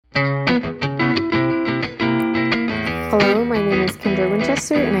Hello, my name is Kendra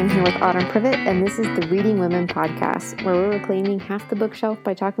Winchester, and I'm here with Autumn Privet, and this is the Reading Women podcast, where we're reclaiming half the bookshelf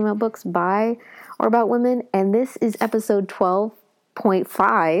by talking about books by or about women, and this is episode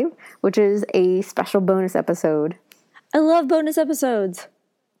 12.5, which is a special bonus episode. I love bonus episodes.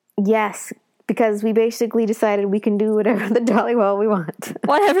 Yes, because we basically decided we can do whatever the jolly well we want.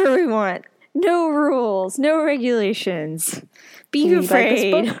 Whatever we want. No rules, no regulations. Be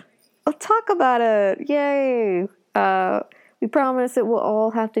afraid. Like let's talk about it. Yay. We promise it will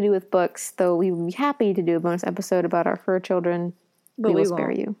all have to do with books, though we would be happy to do a bonus episode about our fur children. But we will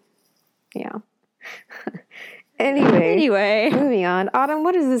spare you. Yeah. Anyway, moving on. Autumn,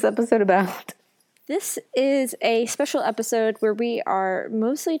 what is this episode about? This is a special episode where we are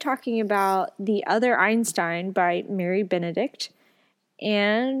mostly talking about The Other Einstein by Mary Benedict.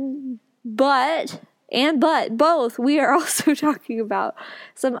 But both, we are also talking about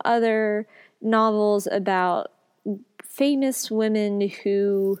some other novels about famous women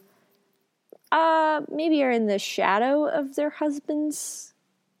who maybe are in the shadow of their husband's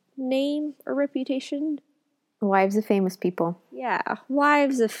name or reputation. Wives of famous people. Yeah,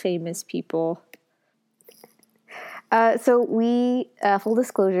 wives of famous people. So we, full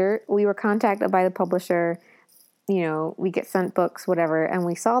disclosure, we were contacted by the publisher. You know, we get sent books, whatever, and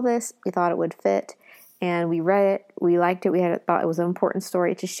we saw this. We thought it would fit. And we read it, we liked it, thought it was an important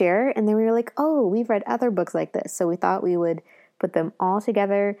story to share, and then we were like, oh, we've read other books like this, so we thought we would put them all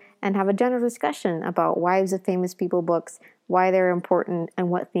together and have a general discussion about wives of famous people books, why they're important, and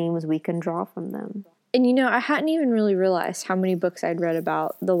what themes we can draw from them. And you know, I hadn't even really realized how many books I'd read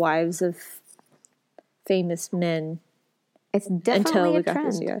about the wives of famous men. It's definitely a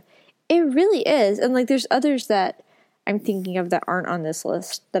trend. It really is, and like there's others that I'm thinking of that aren't on this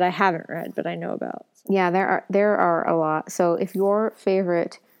list that I haven't read, but I know about. Yeah, there are a lot. So if your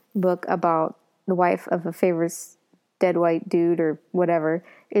favorite book about the wife of a favorite dead white dude or whatever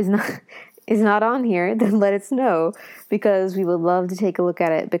is not on here, then let us know, because we would love to take a look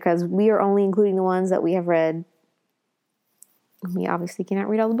at it, because we are only including the ones that we have read. We obviously cannot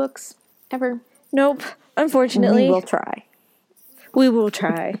read all the books ever. Nope, unfortunately. We will try. We will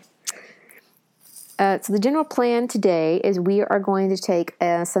try. So the general plan today is we are going to take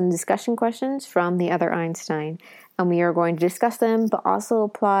some discussion questions from The Other Einstein, and we are going to discuss them, but also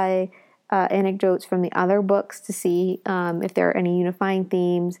apply anecdotes from the other books to see if there are any unifying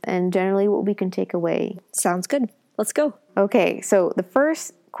themes, and generally what we can take away. Sounds good. Let's go. Okay, so the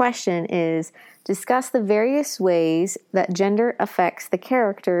first question is, discuss the various ways that gender affects the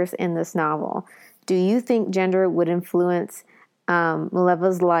characters in this novel. Do you think gender would influence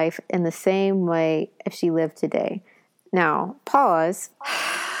Maleva's life in the same way if she lived today? Now, pause.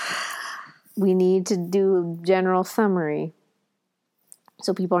 We need to do a general summary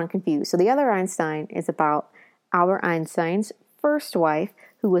so people aren't confused. So The Other Einstein is about Albert Einstein's first wife,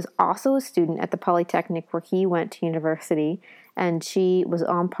 who was also a student at the Polytechnic where he went to university, and she was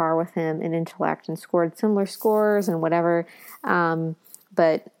on par with him in intellect and scored similar scores and whatever.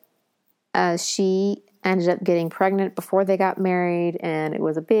 But she ended up getting pregnant before they got married, and it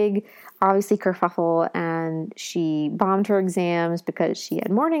was a big, obviously, kerfuffle, and she bombed her exams because she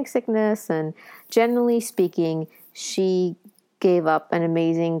had morning sickness, and generally speaking, she gave up an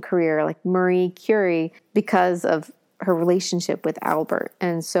amazing career like Marie Curie because of her relationship with Albert.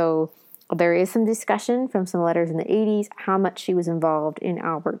 And so there is some discussion from some letters in the 80s, how much she was involved in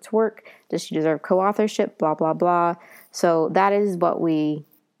Albert's work. Does she deserve co-authorship? Blah, blah, blah. So that is what we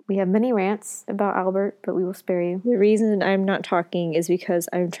have many rants about Albert, but we will spare you. The reason I'm not talking is because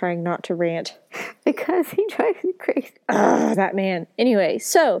I'm trying not to rant. Because he drives me crazy. Ugh, that man. Anyway,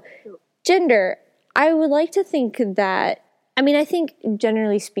 so gender. I would like to think that, I think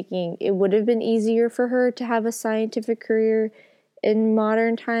generally speaking, it would have been easier for her to have a scientific career in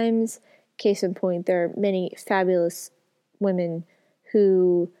modern times. Case in point, there are many fabulous women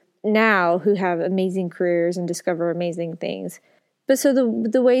who have amazing careers and discover amazing things. But so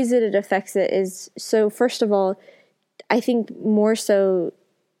the ways that it affects it is, so first of all, I think more so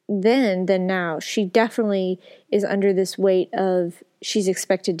then than now, she definitely is under this weight of she's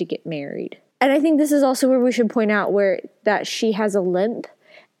expected to get married. And I think this is also where we should point out that she has a limp.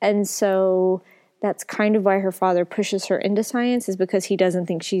 And so that's kind of why her father pushes her into science, is because he doesn't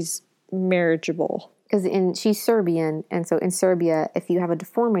think she's marriageable. Because she's Serbian, and so in Serbia, if you have a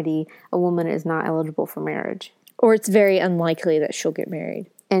deformity, a woman is not eligible for marriage. Or it's very unlikely that she'll get married.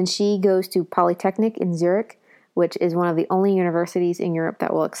 And she goes to Polytechnic in Zurich, which is one of the only universities in Europe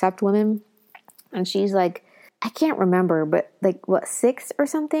that will accept women. And she's like, I can't remember, but like, what, 6 or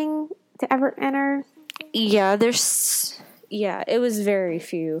something to ever enter? Yeah, it was very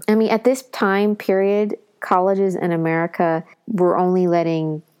few. I mean, at this time period, colleges in America were only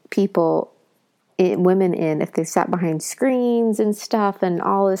letting women in if they sat behind screens and stuff and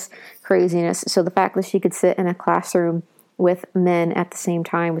all this craziness. So the fact that she could sit in a classroom with men at the same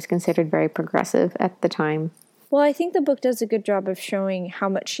time was considered very progressive at the time. Well, I think the book does a good job of showing how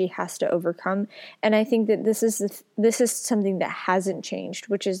much she has to overcome, and I think that this is something that hasn't changed,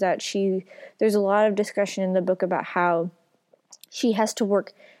 which is that there's a lot of discussion in the book about how she has to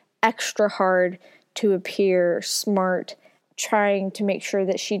work extra hard to appear smart, trying to make sure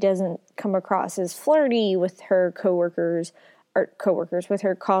that she doesn't come across as flirty with her coworkers with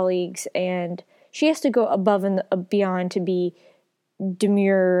her colleagues, and she has to go above and beyond to be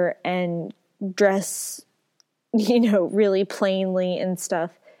demure and dress, really plainly and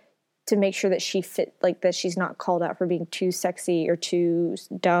stuff to make sure that that she's not called out for being too sexy or too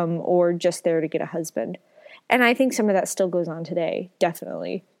dumb or just there to get a husband. And I think some of that still goes on today,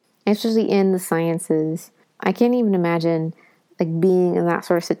 definitely. Especially in the sciences. I can't even imagine being in that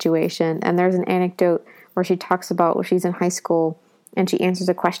sort of situation. And there's an anecdote where she talks about when she's in high school and she answers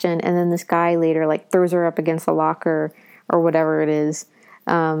a question, and then this guy later throws her up against a locker or whatever it is,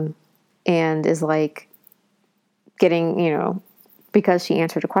 and is getting, because she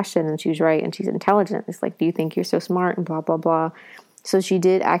answered a question and she was right and she's intelligent. It's do you think you're so smart and blah, blah, blah. So she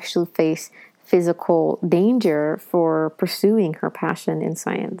did actually face physical danger for pursuing her passion in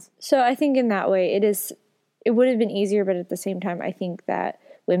science. So I think in that way it would have been easier, but at the same time, I think that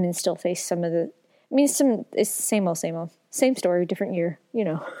women still face some of it's the same old, same story, different year,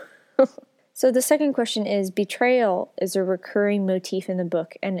 So the second question is, betrayal is a recurring motif in the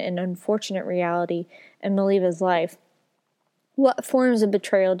book and an unfortunate reality in Maleeva's life. What forms of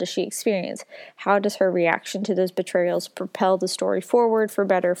betrayal does she experience? How does her reaction to those betrayals propel the story forward, for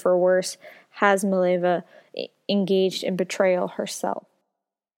better, for worse? Has Maleeva engaged in betrayal herself?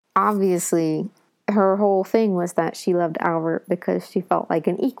 Obviously, her whole thing was that she loved Albert because she felt like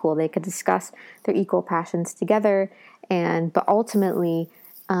an equal. They could discuss their equal passions together, but ultimately,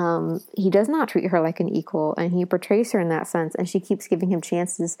 he does not treat her like an equal, and he portrays her in that sense, and she keeps giving him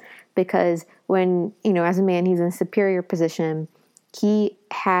chances because when, as a man, he's in a superior position, he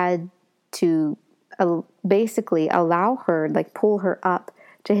had to basically allow her, pull her up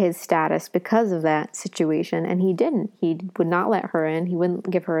to his status because of that situation, and he didn't. He would not let her in. He wouldn't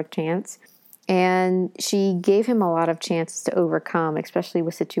give her a chance. And she gave him a lot of chances to overcome, especially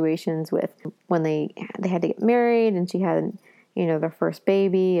with situations when they had to get married and she had, their first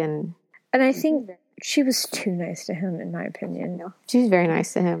baby. And I think she was too nice to him, in my opinion. She's very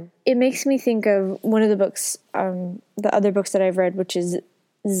nice to him. It makes me think of one of the books, the other books that I've read, which is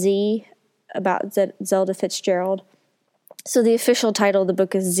Z, about Zelda Fitzgerald. So the official title of the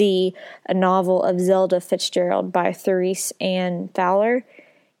book is Z, a novel of Zelda Fitzgerald by Therese Ann Fowler.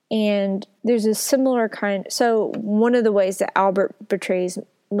 And there's a similar kind. So one of the ways that Albert betrays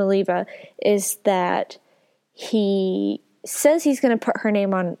Maleeva is that he says he's going to put her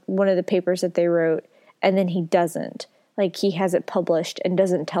name on one of the papers that they wrote, and then he doesn't. He has it published and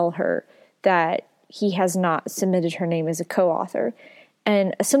doesn't tell her that he has not submitted her name as a co-author.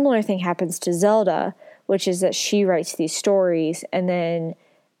 And a similar thing happens to Zelda, which is that she writes these stories, and then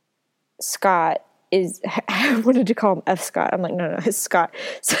Scott I wanted to call him F. Scott. I'm like, no, it's Scott.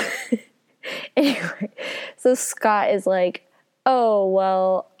 So anyway, so Scott is like, oh,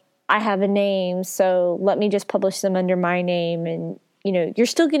 well, I have a name, so let me just publish them under my name, and, you're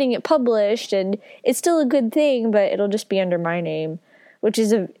still getting it published, and it's still a good thing, but it'll just be under my name, which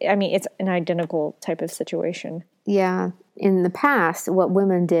is it's an identical type of situation. Yeah. In the past, what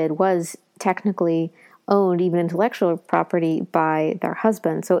women did was technically owned even intellectual property by their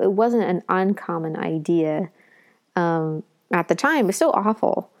husband. So it wasn't an uncommon idea at the time. It's so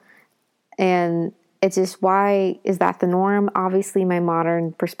awful. And it's just, why is that the norm? Obviously, my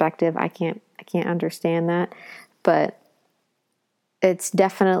modern perspective, I can't understand that. But it's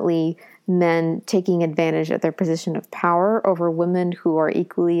definitely men taking advantage of their position of power over women who are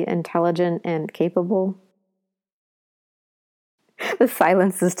equally intelligent and capable. The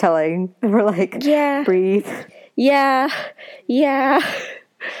silence is telling. We're like, yeah, breathe. Yeah. This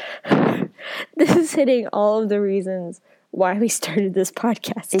is hitting all of the reasons why we started this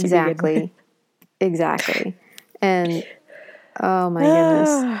podcast. Exactly. And oh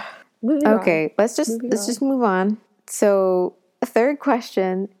my goodness. Okay, let's just move on. So the third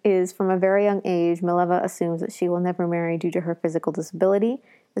question is, from a very young age, Maleeva assumes that she will never marry due to her physical disability.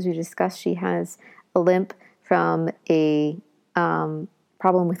 As we discussed, she has a limp from a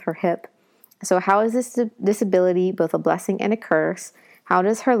problem with her hip. So how is this disability both a blessing and a curse? How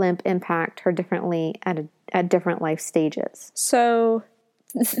does her limp impact her differently at different life stages? So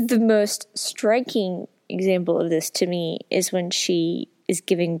the most striking example of this to me is when she is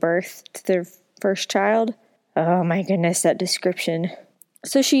giving birth to their first child. Oh my goodness, that description.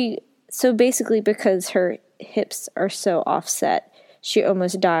 So basically, because her hips are so offset, she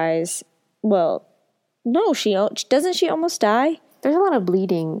almost dies. Well, no, doesn't she almost die? There's a lot of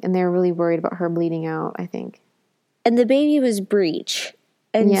bleeding, and they're really worried about her bleeding out, I think. And the baby was breech.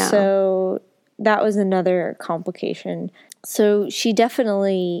 And so that was another complication. So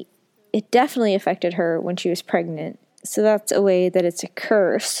it definitely affected her when she was pregnant. So that's a way that it's a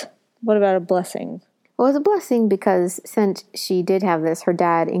curse. What about a blessing? Well, it was a blessing because since she did have this, her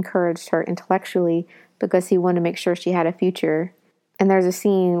dad encouraged her intellectually because he wanted to make sure she had a future. And there's a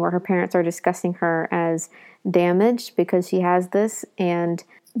scene where her parents are discussing her as damaged because she has this and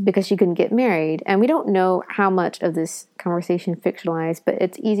because she couldn't get married. And we don't know how much of this conversation fictionalized, but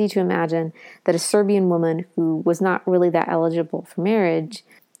it's easy to imagine that a Serbian woman who was not really that eligible for marriage,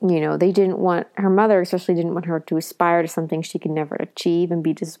 they didn't want, her mother especially didn't want her to aspire to something she could never achieve and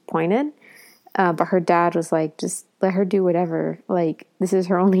be disappointed. But her dad was like, just let her do whatever. Like, this is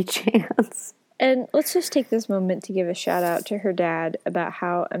her only chance. And let's just take this moment to give a shout out to her dad about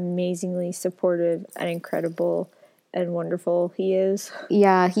how amazingly supportive and incredible and wonderful he is.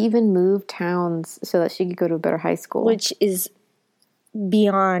 Yeah, he even moved towns so that she could go to a better high school. Which is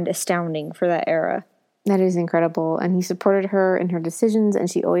beyond astounding for that era. That is incredible. And he supported her in her decisions, and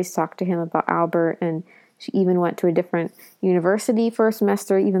she always talked to him about Albert, and she even went to a different university for a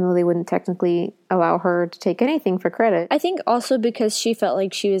semester, even though they wouldn't technically allow her to take anything for credit. I think also because she felt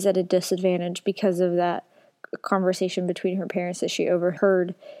like she was at a disadvantage because of that conversation between her parents that she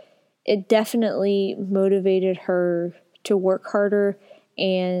overheard. It definitely motivated her to work harder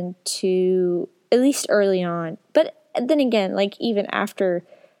and to, at least early on. But then again, like even after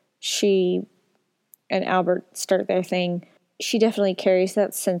she and Albert start their thing, she definitely carries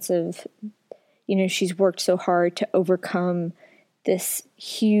that sense of, she's worked so hard to overcome these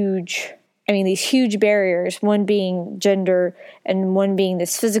huge barriers, one being gender and one being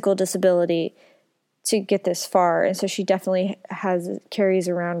this physical disability, to get this far. And so she definitely carries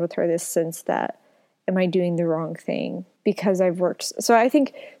around with her this sense that, am I doing the wrong thing because I've worked? So I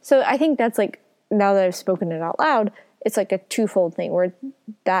think that's like, now that I've spoken it out loud, it's like a twofold thing where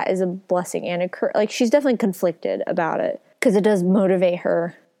that is a blessing and like she's definitely conflicted about it because it does motivate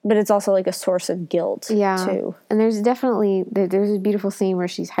her, but it's also like a source of guilt too. And there's a beautiful scene where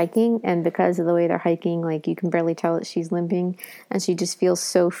she's hiking, and because of the way they're hiking, like you can barely tell that she's limping, and she just feels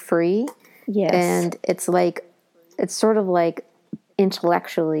so free. Yes. And it's sort of like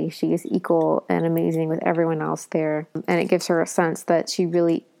intellectually she is equal and amazing with everyone else there. And it gives her a sense that she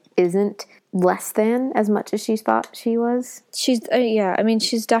really isn't less than as much as she thought she was. She's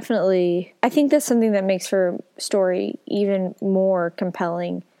definitely, I think that's something that makes her story even more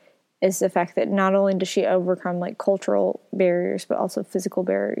compelling, is the fact that not only does she overcome like cultural barriers, but also physical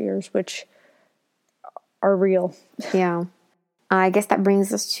barriers, which are real. Yeah. I guess that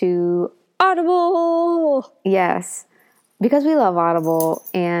brings us to Audible. Yes. Because we love Audible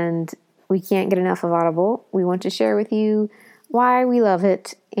and we can't get enough of Audible, we want to share with you why we love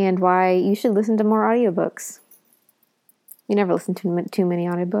it and why you should listen to more audiobooks. You never listen to too many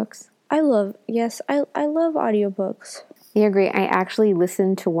audiobooks. I love audiobooks. Yeah, great. I actually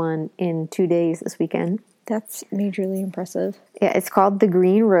listened to one in 2 days this weekend. That's majorly impressive. Yeah, it's called The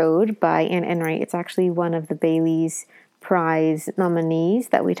Green Road by Anne Enright. It's actually one of the Bailey's Prize nominees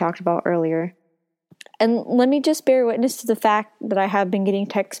that we talked about earlier. And let me just bear witness to the fact that I have been getting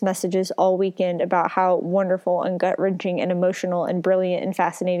text messages all weekend about how wonderful and gut-wrenching and emotional and brilliant and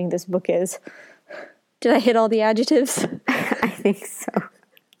fascinating this book is. Did I hit all the adjectives? I think so.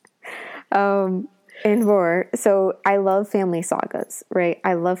 And more. So I love family sagas, right?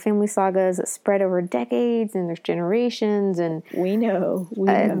 I love family sagas that spread over decades and there's generations. And we know.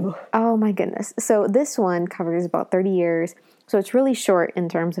 Oh my goodness. So this one covers about 30 years. So it's really short in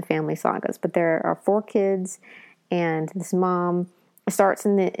terms of family sagas, but there are 4 kids and this mom starts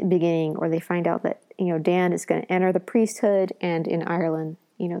in the beginning where they find out that, Dan is going to enter the priesthood, and in Ireland,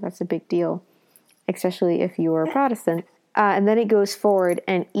 that's a big deal, especially if you are a Protestant. And then it goes forward,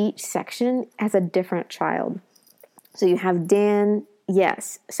 and each section has a different child. So you have Dan,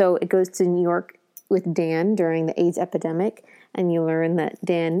 yes. So it goes to New York with Dan during the AIDS epidemic, and you learn that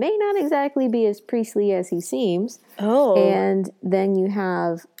Dan may not exactly be as priestly as he seems. Oh. And then you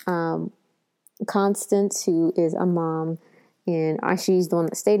have Constance, who is a mom, and she's the one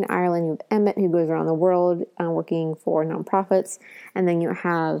that stayed in Ireland. You have Emmett, who goes around the world working for nonprofits. And then you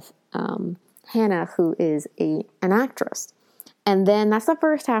have Hannah, who is an actress. And then that's the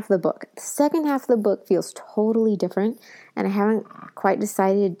first half of the book. The second half of the book feels totally different, and I haven't quite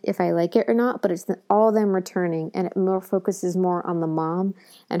decided if I like it or not, but it's all them returning, and it more focuses more on the mom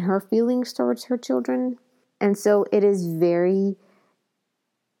and her feelings towards her children. And so it is very,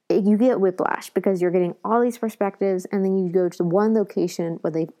 you get whiplash because you're getting all these perspectives, and then you go to one location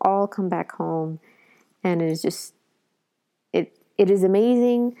where they've all come back home, and it is just, it is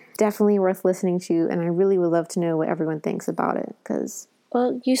amazing, definitely worth listening to, and I really would love to know what everyone thinks about it, because...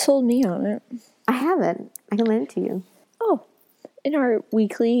 Well, you sold me on it. I haven't. I can lend it to you. Oh, in our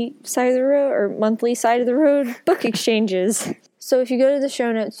weekly side of the road, or monthly side of the road, book exchanges. So if you go to the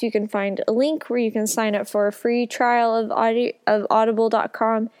show notes, you can find a link where you can sign up for a free trial of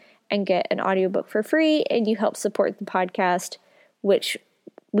audible.com and get an audiobook for free, and you help support the podcast, which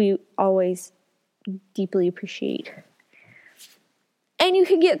we always deeply appreciate. And you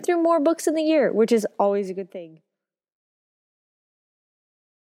can get through more books in the year, which is always a good thing.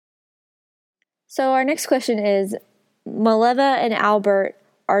 So our next question is, Mileva and Albert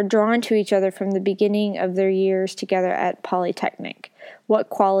are drawn to each other from the beginning of their years together at Polytechnic. What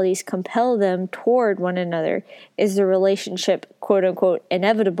qualities compel them toward one another? Is the relationship, quote-unquote,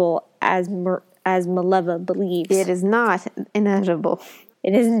 inevitable as Mileva believes? It is not inevitable.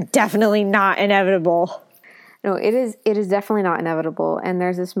 It is definitely not inevitable. No, it is definitely not inevitable. And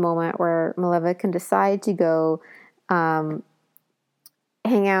there's this moment where Mileva can decide to go hang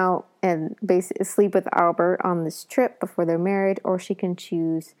out and basically sleep with Albert on this trip before they're married, or she can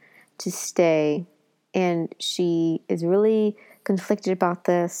choose to stay. And she is really conflicted about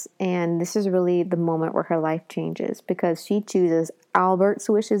this, and this is really the moment where her life changes, because she chooses Albert's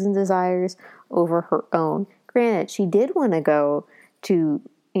wishes and desires over her own. Granted, she did want to go to,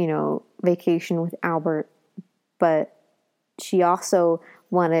 vacation with Albert, but she also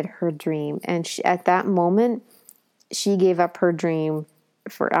wanted her dream. And at that moment, she gave up her dream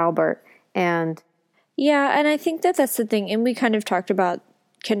for Albert. And yeah, and I think that's the thing. And we kind of talked about,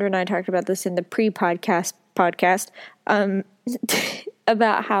 Kendra and I talked about this in the pre-podcast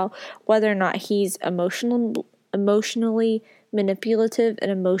about how whether or not he's emotionally manipulative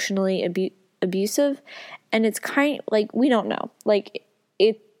and emotionally abusive. And it's kind of like, we don't know. Like,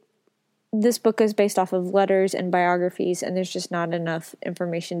 this book is based off of letters and biographies, and there's just not enough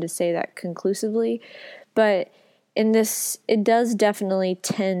information to say that conclusively. But in this, it does definitely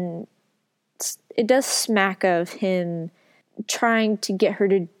it does smack of him trying to get her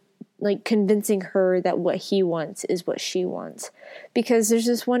to, like, convincing her that what he wants is what she wants. Because there's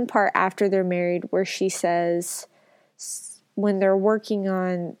this one part after they're married where she says, when they're working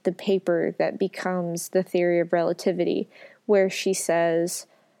on the paper that becomes the theory of relativity, where she says,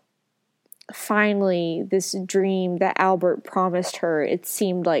 finally, this dream that Albert promised her, it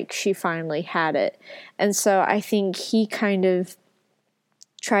seemed like she finally had it. And so I think he kind of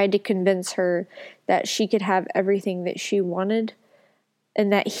tried to convince her that she could have everything that she wanted,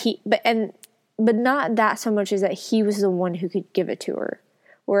 and that but not that so much as that he was the one who could give it to her.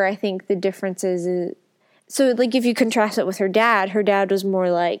 Where I think the difference is so, like, if you contrast it with her dad was more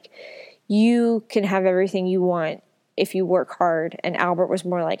like, you can have everything you want if you work hard, and Albert was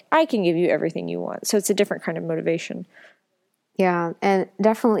more like, I can give you everything you want. So it's a different kind of motivation. Yeah, and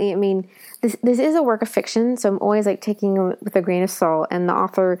definitely, I mean, this is a work of fiction, so I'm always, like, taking it with a grain of salt, and the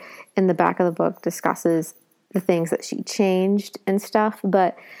author in the back of the book discusses the things that she changed and stuff.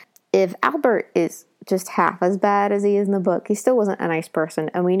 But if Albert is just half as bad as he is in the book, he still wasn't a nice person,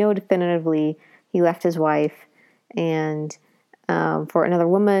 and we know definitively he left his wife and for another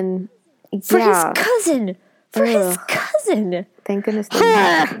woman. For his cousin. His cousin. Thank goodness they didn't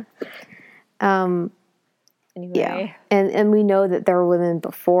happen. Anyway. Yeah, and we know that there were women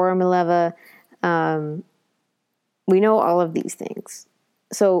before Mileva. We know all of these things.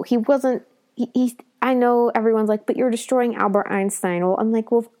 So he wasn't. I know everyone's like, but you're destroying Albert Einstein. Well, I'm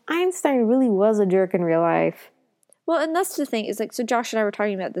like, well, if Einstein really was a jerk in real life. Well, and that's the thing, is like, so Josh and I were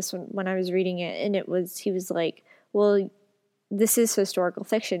talking about this when I was reading it, and he was like, well, this is historical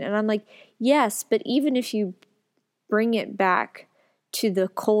fiction. And I'm like, yes, but even if you bring it back to the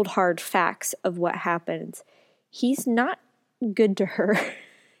cold, hard facts of what happens, he's not good to her.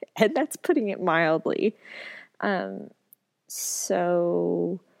 And that's putting it mildly.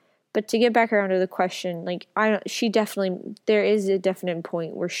 But to get back around to the question, like, there is a definite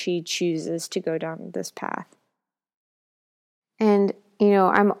point where she chooses to go down this path. And,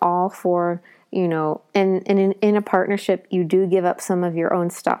 I'm all for, in a partnership, you do give up some of your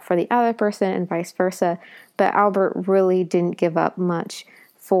own stuff for the other person and vice versa. But Albert really didn't give up much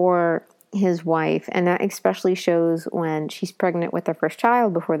for his wife, and that especially shows when she's pregnant with their first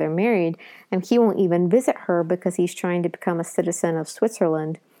child before they're married, and he won't even visit her because he's trying to become a citizen of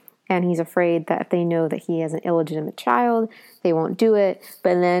Switzerland, and he's afraid that if they know that he has an illegitimate child, they won't do it.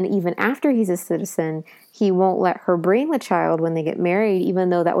 But then even after he's a citizen, he won't let her bring the child when they get married,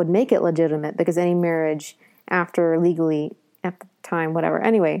 even though that would make it legitimate, because any marriage after legally at the time, whatever.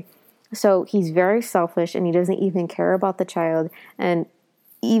 Anyway, so he's very selfish, and he doesn't even care about the child, and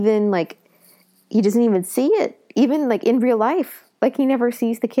even like he doesn't even see it, even like in real life. Like he never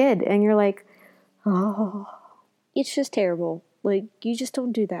sees the kid, and you're like, oh. It's just terrible. Like, you just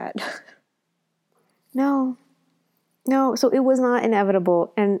don't do that. No. So it was not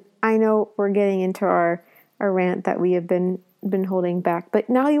inevitable, and I know we're getting into our rant that we have been holding back, but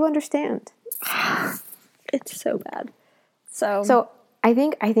now you understand. It's so bad. So I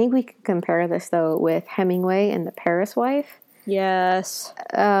think we can compare this though with Hemingway and the Paris wife. Yes.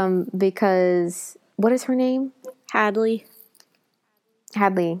 Because what is her name? Hadley. I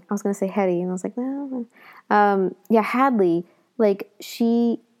was going to say Hetty, and I was like, no. Yeah, Hadley. Like,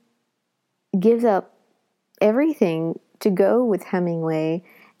 she gives up everything to go with Hemingway,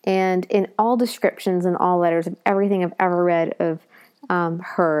 and in all descriptions and all letters of everything I've ever read of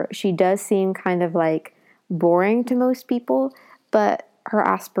her, she does seem kind of like boring to most people, but her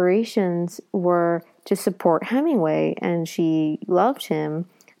aspirations were to support Hemingway, and she loved him,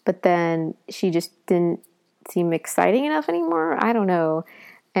 but then she just didn't seem exciting enough anymore. I don't know.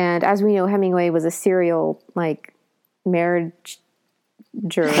 And as we know, Hemingway was a serial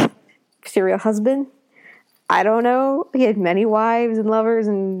serial husband. I don't know. He had many wives and lovers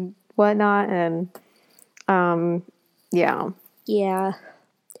and whatnot, and yeah.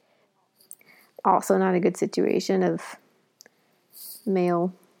 Also not a good situation of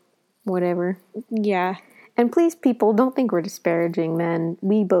male whatever. Yeah. And please, people, don't think we're disparaging men.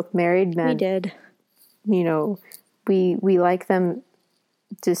 We both married men. We did. You know, we like them.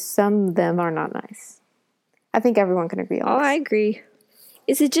 Just some of them are not nice. I think everyone can agree on this. Oh, I agree.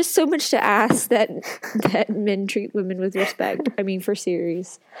 Is it just so much to ask that men treat women with respect? I mean, for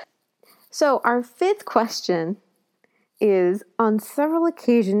series. So our fifth question is, on several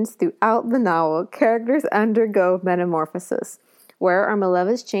occasions throughout the novel, characters undergo metamorphosis. Where are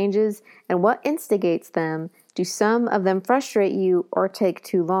Maleva's changes, and what instigates them? Do some of them frustrate you or take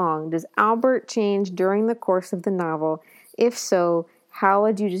too long? Does Albert change during the course of the novel? If so, how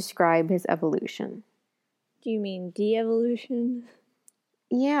would you describe his evolution? Do you mean de-evolution?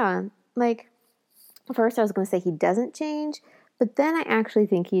 Yeah, like, first I was going to say he doesn't change, but then I actually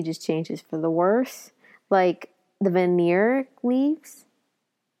think he just changes for the worse. Like, the veneer leaves.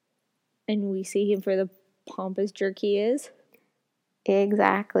 And we see him for the pompous jerk he is.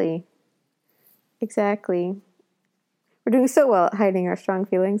 Exactly. We're doing so well at hiding our strong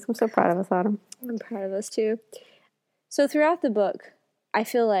feelings. I'm so proud of us, Autumn. I'm proud of us too. So throughout the book, I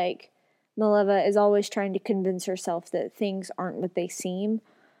feel like Maleva is always trying to convince herself that things aren't what they seem,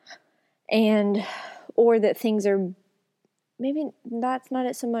 or that things are, maybe that's not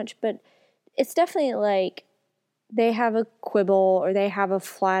it so much, but it's definitely like they have a quibble or they have a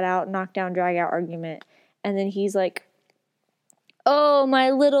flat out knockdown drag out argument, and then he's like, oh,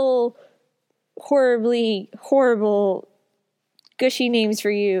 my little horribly horrible gushy names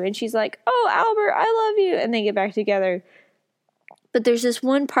for you, and she's like, oh, Albert, I love you, and they get back together. But there's this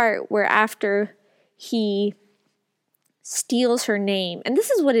one part where after he steals her name, and this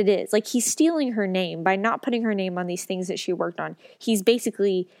is what it is, like, he's stealing her name by not putting her name on these things that she worked on. He's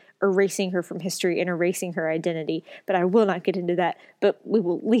basically erasing her from history and erasing her identity, but I will not get into that, but we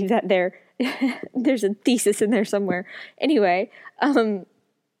will leave that there. There's a thesis in there somewhere. Anyway,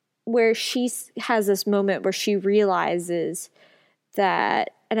 where she has this moment where she realizes that,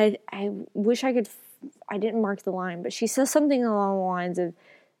 and I wish I could, I didn't mark the line, but she says something along the lines of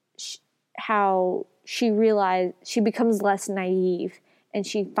how she realized she becomes less naive, and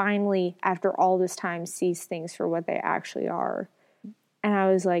she finally, after all this time, sees things for what they actually are. And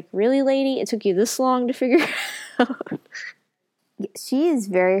I was like, really, lady? It took you this long to figure out? She is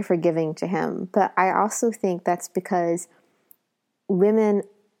very forgiving to him, but I also think that's because women,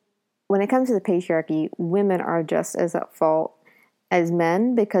 when it comes to the patriarchy, women are just as at fault as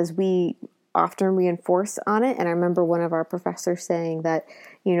men, because we often reinforce on it. And I remember one of our professors saying that,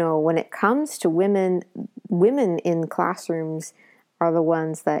 you know, when it comes to women in classrooms are the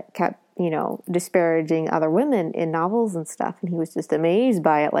ones that kept, you know, disparaging other women in novels and stuff. And he was just amazed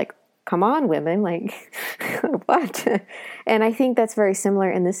by it, like, come on, women, like, what? And I think that's very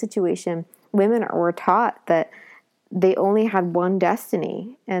similar in this situation. Women were taught that they only had one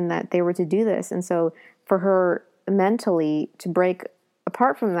destiny and that they were to do this. And so for her mentally to break a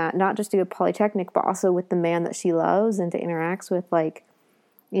apart from that, not just to go polytechnic, but also with the man that she loves and to interacts with, like,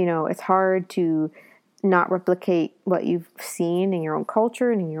 you know, it's hard to not replicate what you've seen in your own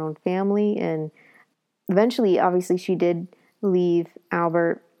culture and in your own family. And eventually, obviously, she did leave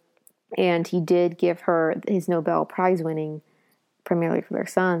Albert, and he did give her his Nobel Prize winning, primarily for their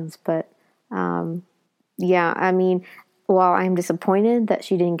sons. But yeah, I mean, while I'm disappointed that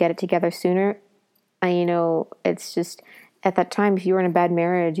she didn't get it together sooner, you know, it's just at that time, if you were in a bad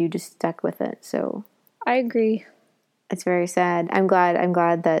marriage, you just stuck with it. So I agree. it's very sad. I'm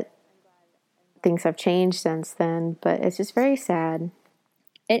glad that things have changed since then, but it's just very sad.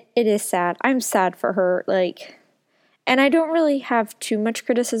 It is sad. I'm sad for her. Like, and I don't really have too much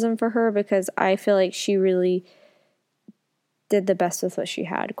criticism for her because I feel like she really did the best with what she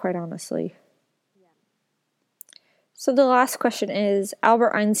had, quite honestly. So the last question is,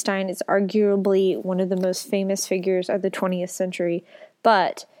 Albert Einstein is arguably one of the most famous figures of the 20th century,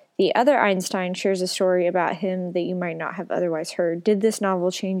 but the other Einstein shares a story about him that you might not have otherwise heard. Did this novel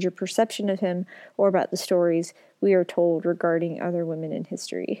change your perception of him or about the stories we are told regarding other women in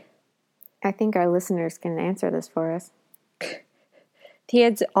history? I think our listeners can answer this for us. The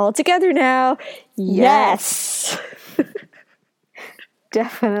heads all together now. Yes.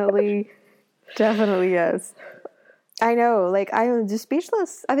 Definitely yes. I know, like, I'm just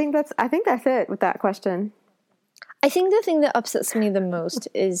speechless. I think that's it with that question. I think the thing that upsets me the most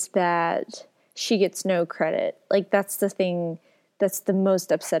is that she gets no credit. Like, that's the thing that's the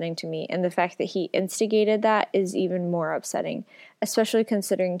most upsetting to me. And the fact that he instigated that is even more upsetting, especially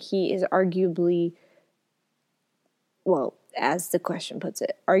considering he is arguably, well, as the question puts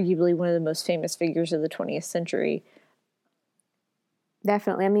it, arguably one of the most famous figures of the 20th century.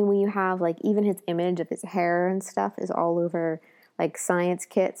 Definitely. I mean, when you have, like, even his image of his hair and stuff is all over, like, science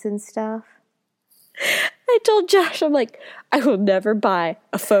kits and stuff. I told Josh, I'm like, I will never buy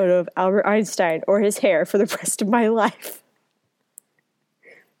a photo of Albert Einstein or his hair for the rest of my life.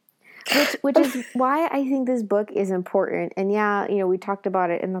 Which is why I think this book is important. And yeah, you know, we talked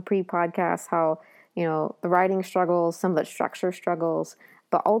about it in the pre-podcast, how, you know, the writing struggles, some of the structure struggles,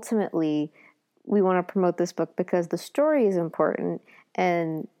 but ultimately we want to promote this book because the story is important.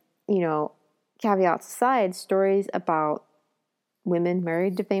 And, you know, caveats aside, stories about women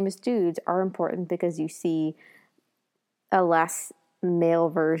married to famous dudes are important because you see a less male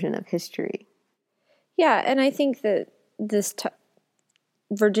version of history. Yeah, and I think that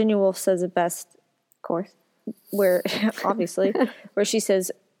Virginia Woolf says it best, Of course. where obviously, where she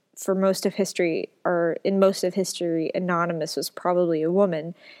says for most of history, or in most of history, Anonymous was probably a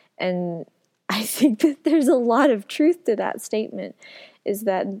woman. And I think that there's a lot of truth to that statement, is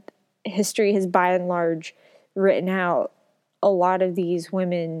that history has by and large written out a lot of these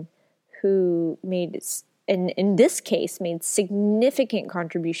women who made, in this case, made significant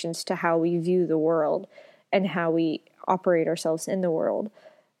contributions to how we view the world and how we operate ourselves in the world.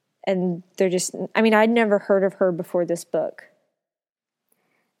 And they're just, I mean, I'd never heard of her before this book.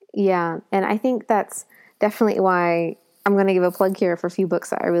 Yeah, and I think that's definitely why I'm going to give a plug here for a few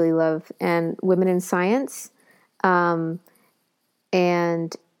books that I really love, and Women in Science, and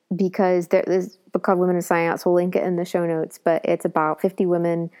because there's this book called Women in Science, we'll link it in the show notes, but it's about 50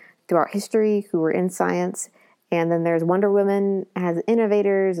 women throughout history who were in science, and then there's Wonder Woman as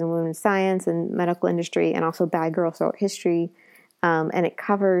innovators and women in science and medical industry, and also Bad Girls throughout history, and it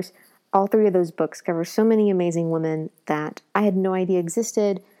covers, all three of those books cover so many amazing women that I had no idea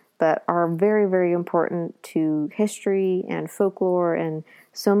existed, but are very, very important to history and folklore and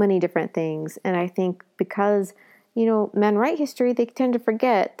so many different things. And I think because, you know, men write history, they tend to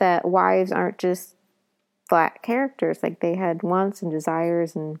forget that wives aren't just flat characters. Like, they had wants and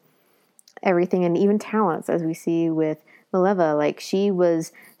desires and everything, and even talents, as we see with Mileva. Like, she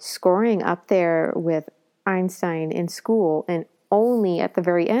was scoring up there with Einstein in school, and only at the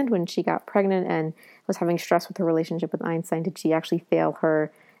very end, when she got pregnant and was having stress with her relationship with Einstein, did she actually fail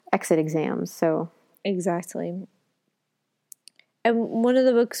her exit exams. So Exactly. And one of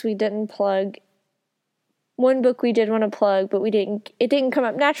the books we didn't plug, one book we did want to plug, but it didn't come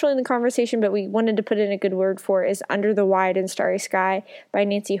up naturally in the conversation, but we wanted to put in a good word for, is Under the Wide and Starry Sky by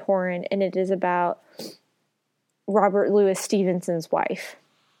Nancy Horan, and it is about Robert Louis Stevenson's wife,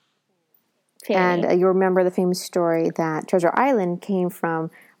 Fanny. And you remember the famous story that Treasure Island came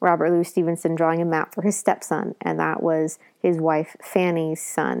from Robert Louis Stevenson drawing a map for his stepson, and that was his wife Fanny's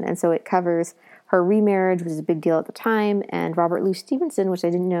son. And so it covers her remarriage, which was a big deal at the time, and Robert Louis Stevenson, which I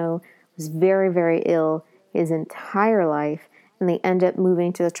didn't know, was very, very ill his entire life, and they end up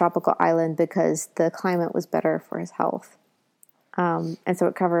moving to the tropical island because the climate was better for his health. And so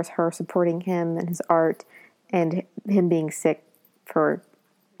it covers her supporting him and his art, and him being sick for,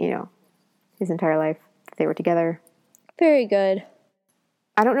 his entire life that they were together. Very good.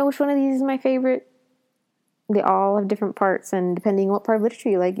 I don't know which one of these is my favorite. They all have different parts, and depending on what part of literature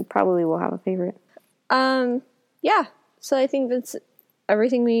you like, you probably will have a favorite. Yeah. So I think that's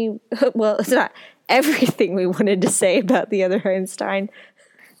everything well, it's not everything we wanted to say about the other Einstein.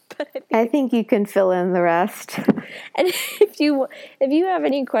 But I think you can fill in the rest. And if you have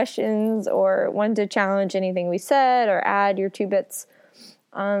any questions or want to challenge anything we said or add your 2 bits,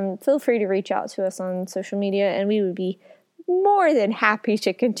 feel free to reach out to us on social media, and we would be more than happy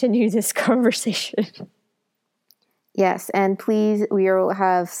to continue this conversation. Yes, and please, we will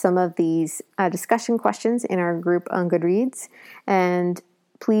have some of these discussion questions in our group on Goodreads, and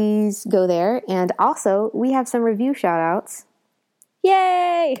please go there. And also, we have some review shout-outs.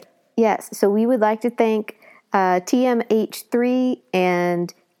 Yay! Yes, so we would like to thank TMH3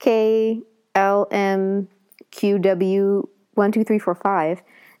 and KLMQW12345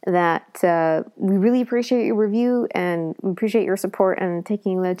 that we really appreciate your review, and we appreciate your support and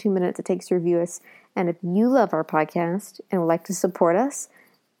taking the 2 minutes it takes to review us. And if you love our podcast and would like to support us,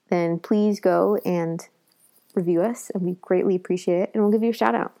 then please go and review us, and we greatly appreciate it, and we'll give you a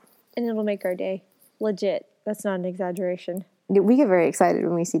shout out. And it'll make our day. Legit. That's not an exaggeration. We get very excited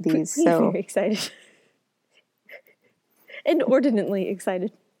when we see these. We get very excited. Inordinately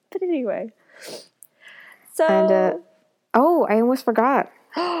excited. But anyway. So. And, I almost forgot.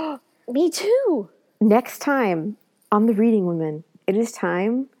 Me too. Next time on The Reading Women, it is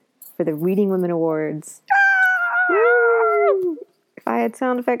time for the Reading Women Awards. Woo! If I had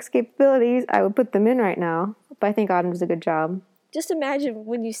sound effects capabilities, I would put them in right now. But I think Autumn does a good job. Just imagine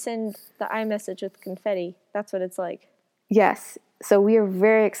when you send the iMessage with confetti. That's what it's like. Yes. So we are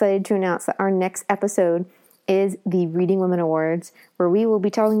very excited to announce that our next episode is the Reading Women Awards, where we will be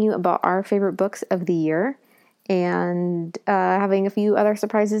telling you about our favorite books of the year and having a few other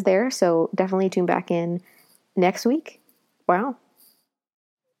surprises there. So definitely tune back in next week. Wow.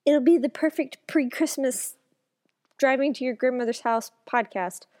 It'll be the perfect pre-Christmas driving to your grandmother's house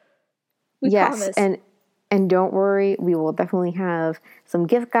podcast. We promise. And don't worry, we will definitely have some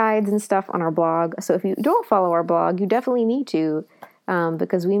gift guides and stuff on our blog. So if you don't follow our blog, you definitely need to,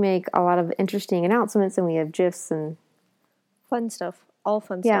 because we make a lot of interesting announcements, and we have GIFs and fun stuff. All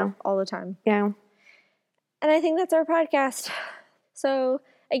fun stuff all the time. Yeah. And I think that's our podcast. So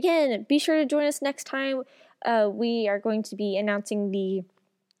again, be sure to join us next time. We are going to be announcing the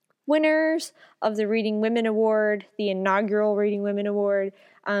winners of the Reading Women Award, the inaugural Reading Women Award.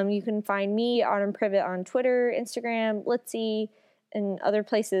 You can find me, Autumn Privet, on Twitter, Instagram, Litzy, and other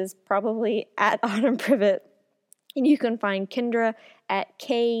places, probably at Autumn Privet. And you can find Kendra at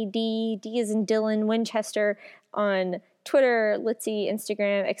KD, D as in Dylan, Winchester, on Twitter, Litzy,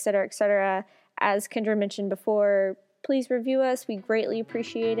 Instagram, etc., etc. As Kendra mentioned before, please review us. We greatly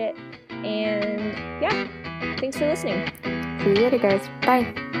appreciate it. And yeah, thanks for listening. See you later, guys.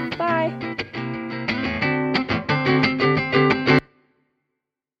 Bye. Bye.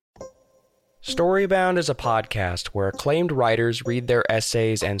 Storybound is a podcast where acclaimed writers read their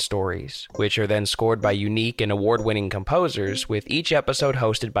essays and stories, which are then scored by unique and award-winning composers, with each episode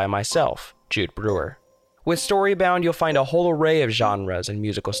hosted by myself, Jude Brewer. With Storybound, you'll find a whole array of genres and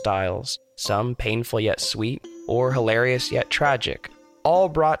musical styles, some painful yet sweet, or hilarious yet tragic, all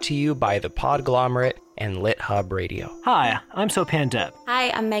brought to you by the Podglomerate and Lit Hub Radio. Hi, I'm Sopan Deb. Hi,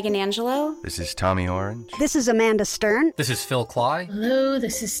 I'm Megan Angelo. This is Tommy Orange. This is Amanda Stern. This is Phil Cly. Hello,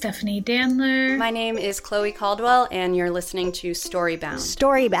 this is Stephanie Dandler. My name is Chloe Caldwell, and you're listening to Storybound.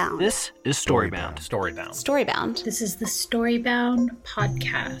 Storybound. This is Storybound. Storybound. This is the Storybound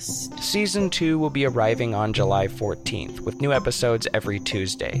podcast. Season 2 will be arriving on July 14th, with new episodes every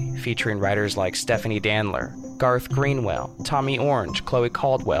Tuesday, featuring writers like Stephanie Dandler, Garth Greenwell, Tommy Orange, Chloe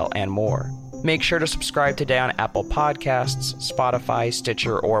Caldwell, and more. Make sure to subscribe today on Apple Podcasts, Spotify,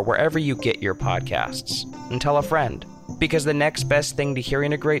 Stitcher, or wherever you get your podcasts. And tell a friend, because the next best thing to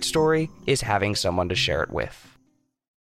hearing a great story is having someone to share it with.